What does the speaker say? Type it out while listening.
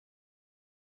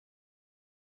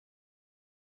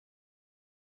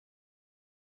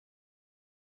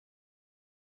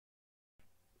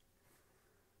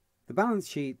The balance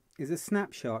sheet is a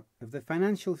snapshot of the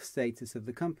financial status of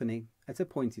the company at a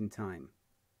point in time.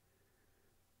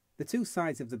 The two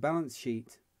sides of the balance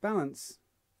sheet balance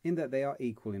in that they are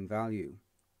equal in value.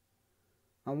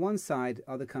 On one side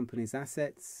are the company's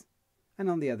assets, and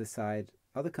on the other side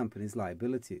are the company's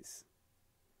liabilities.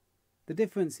 The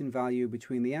difference in value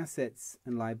between the assets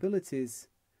and liabilities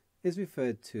is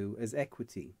referred to as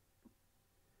equity.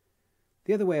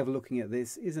 The other way of looking at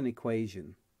this is an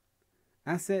equation.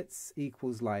 Assets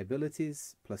equals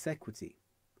liabilities plus equity.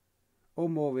 Or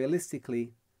more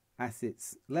realistically,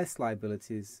 assets less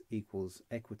liabilities equals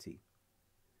equity.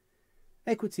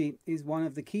 Equity is one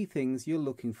of the key things you're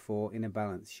looking for in a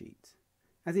balance sheet,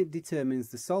 as it determines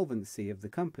the solvency of the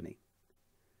company.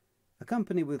 A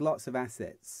company with lots of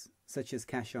assets, such as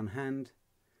cash on hand,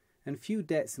 and few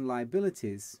debts and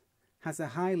liabilities, has a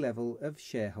high level of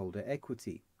shareholder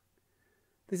equity.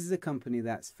 This is a company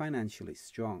that's financially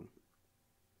strong.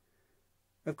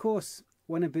 Of course,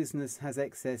 when a business has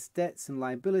excess debts and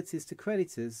liabilities to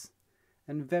creditors,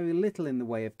 and very little in the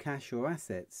way of cash or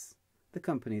assets, the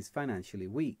company is financially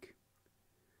weak.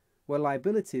 Where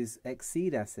liabilities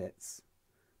exceed assets,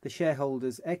 the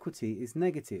shareholders' equity is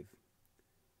negative.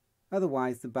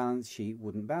 Otherwise, the balance sheet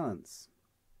wouldn't balance.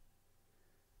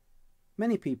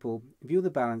 Many people view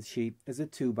the balance sheet as a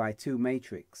 2x2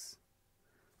 matrix.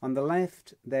 On the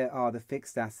left, there are the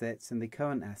fixed assets and the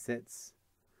current assets.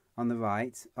 On the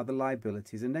right are the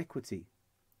liabilities and equity.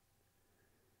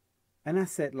 An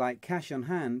asset like cash on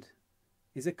hand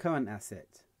is a current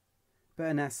asset, but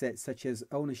an asset such as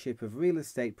ownership of real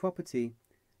estate property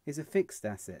is a fixed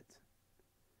asset.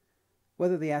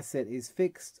 Whether the asset is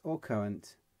fixed or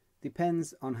current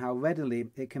depends on how readily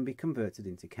it can be converted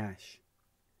into cash.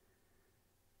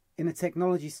 In a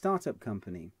technology startup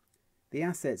company, the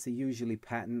assets are usually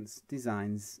patents,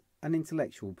 designs, and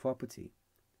intellectual property.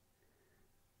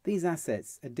 These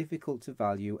assets are difficult to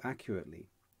value accurately,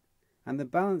 and the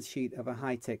balance sheet of a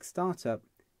high-tech startup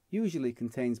usually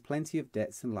contains plenty of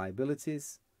debts and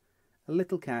liabilities, a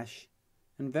little cash,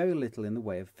 and very little in the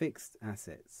way of fixed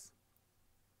assets.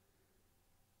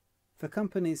 For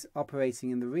companies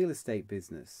operating in the real estate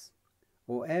business,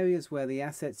 or areas where the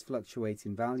assets fluctuate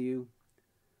in value,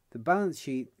 the balance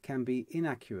sheet can be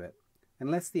inaccurate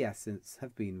unless the assets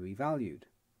have been revalued.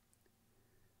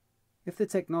 If the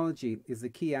technology is the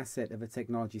key asset of a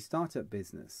technology startup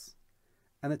business,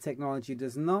 and the technology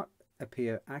does not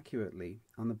appear accurately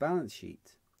on the balance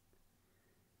sheet,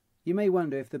 you may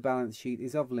wonder if the balance sheet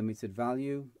is of limited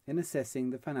value in assessing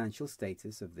the financial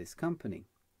status of this company.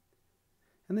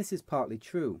 And this is partly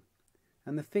true,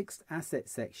 and the fixed asset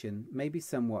section may be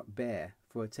somewhat bare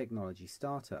for a technology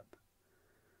startup.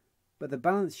 But the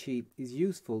balance sheet is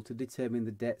useful to determine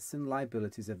the debts and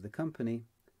liabilities of the company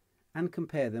and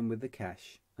compare them with the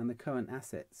cash and the current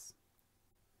assets.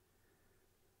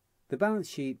 The balance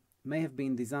sheet may have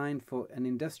been designed for an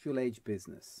industrial age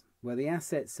business, where the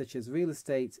assets such as real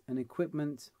estate and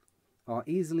equipment are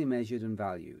easily measured and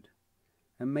valued,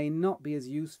 and may not be as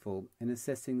useful in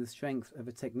assessing the strength of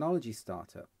a technology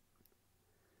startup.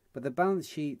 But the balance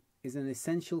sheet is an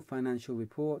essential financial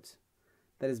report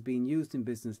that has been used in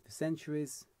business for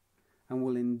centuries and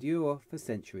will endure for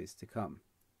centuries to come.